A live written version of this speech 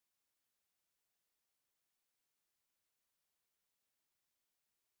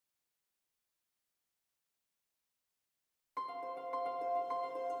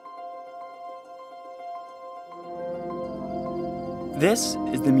This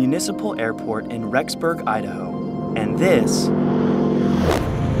is the municipal airport in Rexburg, Idaho, and this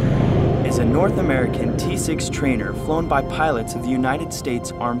is a North American T-6 trainer flown by pilots of the United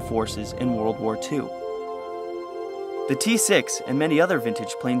States Armed Forces in World War II. The T-6 and many other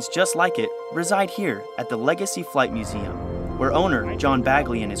vintage planes just like it reside here at the Legacy Flight Museum, where owner John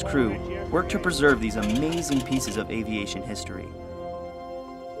Bagley and his crew work to preserve these amazing pieces of aviation history.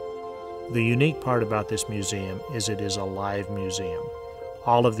 The unique part about this museum is it is a live museum.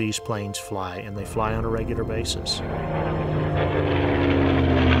 All of these planes fly, and they fly on a regular basis.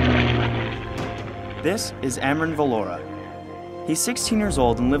 This is Amron Valora. He's 16 years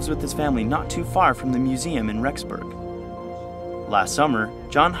old and lives with his family not too far from the museum in Rexburg. Last summer,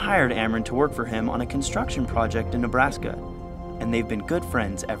 John hired Amron to work for him on a construction project in Nebraska, and they've been good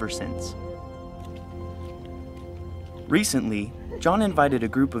friends ever since. Recently, John invited a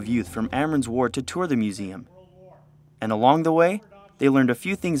group of youth from Amron's ward to tour the museum. And along the way, they learned a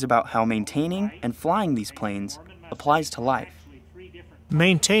few things about how maintaining and flying these planes applies to life.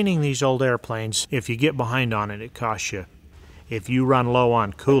 Maintaining these old airplanes, if you get behind on it, it costs you. If you run low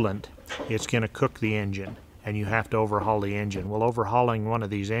on coolant, it's going to cook the engine, and you have to overhaul the engine. Well, overhauling one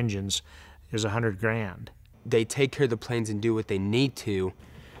of these engines is $100,000. They take care of the planes and do what they need to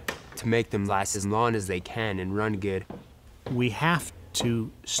make them last as long as they can and run good. We have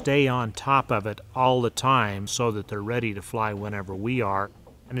to stay on top of it all the time so that they're ready to fly whenever we are.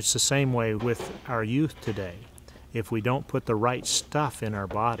 And it's the same way with our youth today. If we don't put the right stuff in our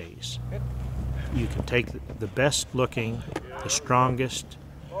bodies, you can take the best looking, the strongest,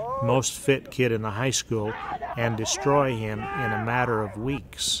 most fit kid in the high school and destroy him in a matter of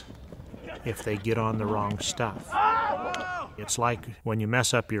weeks if they get on the wrong stuff. It's like when you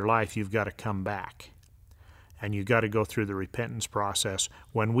mess up your life, you've got to come back. And you've got to go through the repentance process.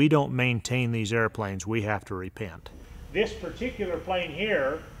 When we don't maintain these airplanes, we have to repent. This particular plane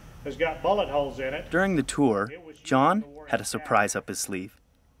here has got bullet holes in it. During the tour, John had a surprise up his sleeve.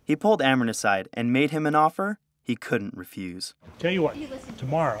 He pulled Amron aside and made him an offer he couldn't refuse. Tell you what,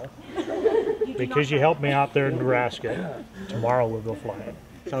 tomorrow, because you helped me out there in Nebraska, tomorrow we'll go fly it.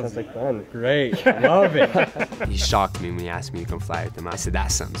 Sounds like fun. Great. Love it. He shocked me when he asked me to come fly with him. I said,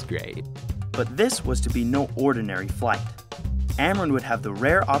 that sounds great. But this was to be no ordinary flight. Amron would have the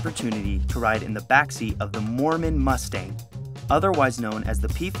rare opportunity to ride in the backseat of the Mormon Mustang, otherwise known as the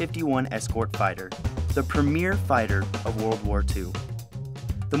P-51 escort fighter, the premier fighter of World War II.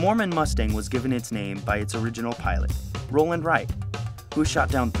 The Mormon Mustang was given its name by its original pilot, Roland Wright, who shot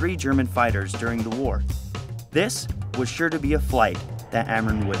down 3 German fighters during the war. This was sure to be a flight that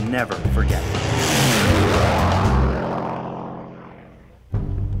Amron would never forget.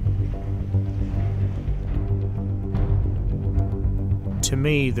 To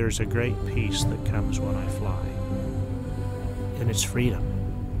me, there's a great peace that comes when I fly, and it's freedom.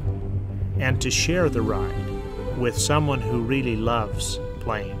 And to share the ride with someone who really loves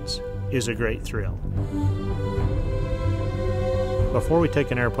planes is a great thrill. Before we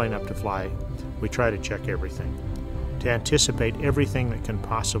take an airplane up to fly, we try to check everything, to anticipate everything that can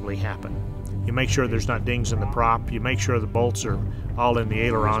possibly happen. You make sure there's not dings in the prop, you make sure the bolts are all in the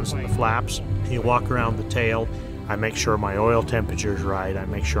ailerons and the flaps, you walk around the tail. I make sure my oil temperature's right, I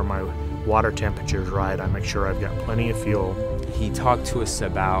make sure my water temperature's right, I make sure I've got plenty of fuel. He talked to us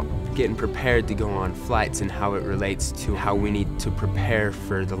about getting prepared to go on flights and how it relates to how we need to prepare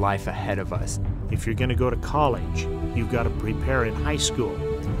for the life ahead of us. If you're going to go to college, you've got to prepare in high school.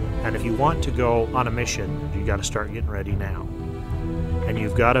 And if you want to go on a mission, you've got to start getting ready now. And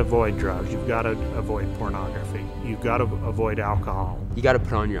you've got to avoid drugs, you've got to avoid pornography, you've got to avoid alcohol. You got to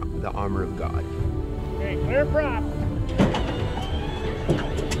put on the armor of God. Okay, clear prop.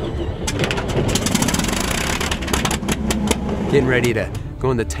 Getting ready to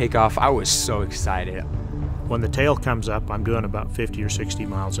go into takeoff, I was so excited. When the tail comes up, I'm doing about 50 or 60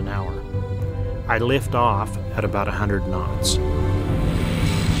 miles an hour. I lift off at about 100 knots.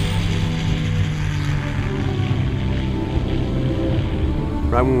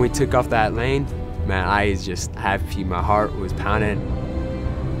 Right when we took off that lane, man, I was just happy. My heart was pounding.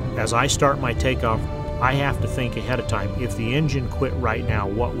 As I start my takeoff, I have to think ahead of time. If the engine quit right now,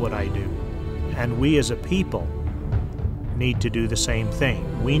 what would I do? And we as a people need to do the same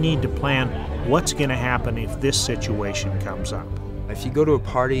thing. We need to plan what's going to happen if this situation comes up. If you go to a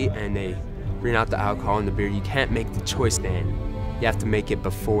party and they bring out the alcohol and the beer, you can't make the choice then. You have to make it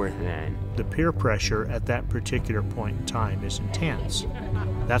before then. The peer pressure at that particular point in time is intense.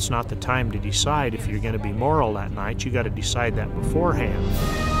 That's not the time to decide if you're going to be moral that night. You got to decide that beforehand.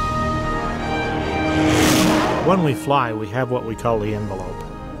 When we fly, we have what we call the envelope.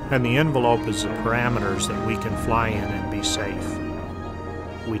 And the envelope is the parameters that we can fly in and be safe.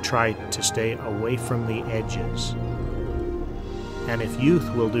 we try to stay away from the edges. And if youth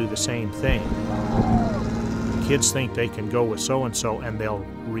will do the same thing, kids think they can go with so-and-so and they'll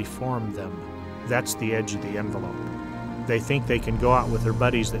reform them. That's the edge of the envelope. They think they can go out with their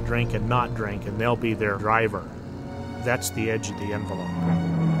buddies that drink and not drink, and they'll be their driver. That's the edge of the envelope.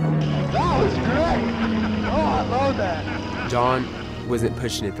 That was great! Oh, I love that! John wasn't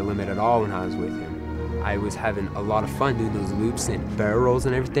pushing it the limit at all when I was with him. I was having a lot of fun doing those loops and barrel rolls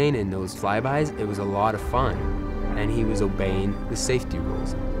and everything, and those flybys. It was a lot of fun. And he was obeying the safety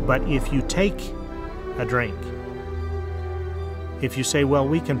rules. But if you take a drink, if you say, well,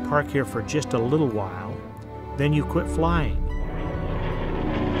 we can park here for just a little while, then you quit flying.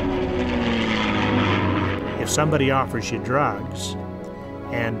 If somebody offers you drugs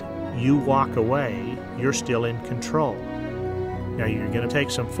and you walk away, you're still in control. Now, you're going to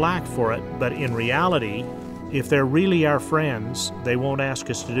take some flack for it, but in reality, if they're really our friends, they won't ask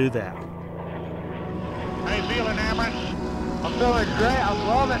us to do that. How you feeling, Amron? I'm feeling great. I'm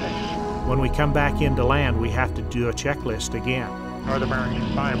loving it. When we come back into land, we have to do a checklist again. North American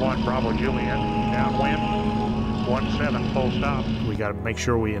 5-1 Bravo Juliet, downwind, 17 full stop. We got to make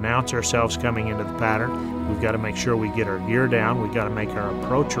sure we announce ourselves coming into the pattern. We've got to make sure we get our gear down. We've got to make our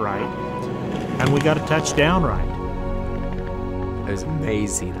approach right. And we got to touch down right. It was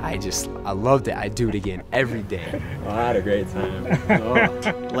amazing. I loved it. I'd do it again every day. Oh, I had a great time.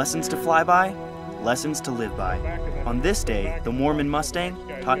 Oh. Lessons to fly by, lessons to live by. On this day, the Mormon Mustang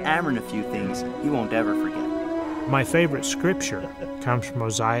taught Amron a few things he won't ever forget. My favorite scripture comes from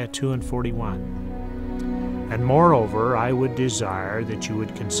Hosea 2:41. And moreover, I would desire that you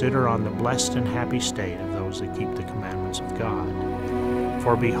would consider on the blessed and happy state of those that keep the commandments of God.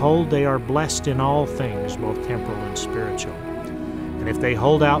 For behold, they are blessed in all things, both temporal and spiritual. And if they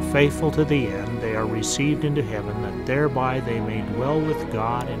hold out faithful to the end, they are received into heaven, that thereby they may dwell with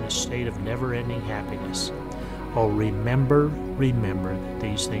God in a state of never-ending happiness. Oh, remember that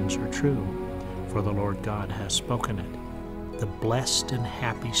these things are true, for the Lord God has spoken it. The blessed and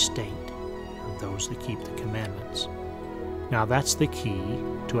happy state of those that keep the commandments. Now that's the key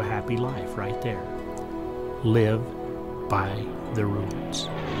to a happy life right there. Live by the rules.